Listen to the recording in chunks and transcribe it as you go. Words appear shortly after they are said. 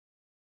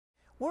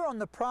We're on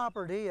the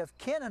property of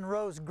Ken and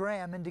Rose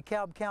Graham in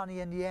DeKalb County,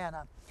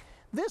 Indiana.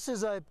 This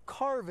is a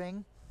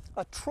carving,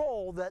 a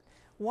troll that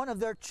one of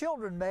their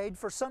children made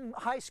for some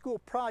high school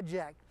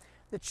project.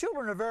 The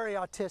children are very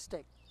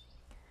autistic.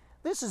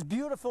 This is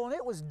beautiful, and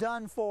it was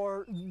done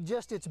for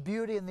just its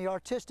beauty and the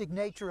artistic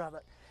nature of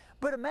it.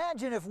 But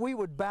imagine if we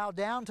would bow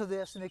down to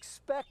this and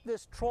expect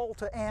this troll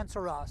to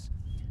answer us.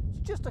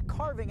 It's just a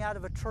carving out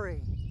of a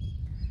tree.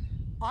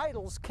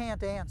 Idols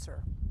can't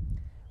answer.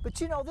 But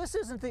you know, this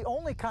isn't the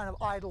only kind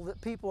of idol that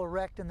people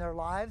erect in their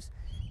lives.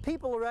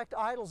 People erect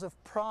idols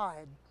of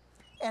pride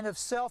and of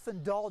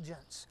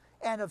self-indulgence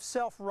and of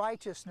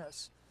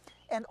self-righteousness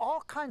and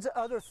all kinds of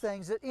other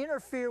things that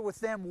interfere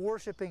with them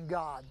worshiping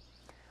God.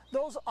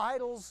 Those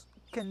idols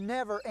can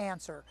never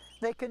answer.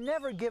 They can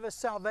never give us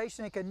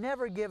salvation. They can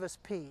never give us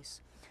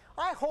peace.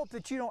 I hope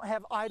that you don't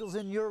have idols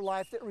in your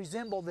life that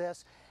resemble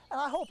this. And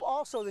I hope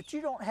also that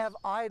you don't have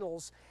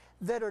idols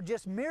that are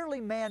just merely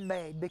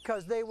man-made,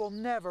 because they will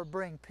never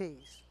bring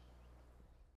peace.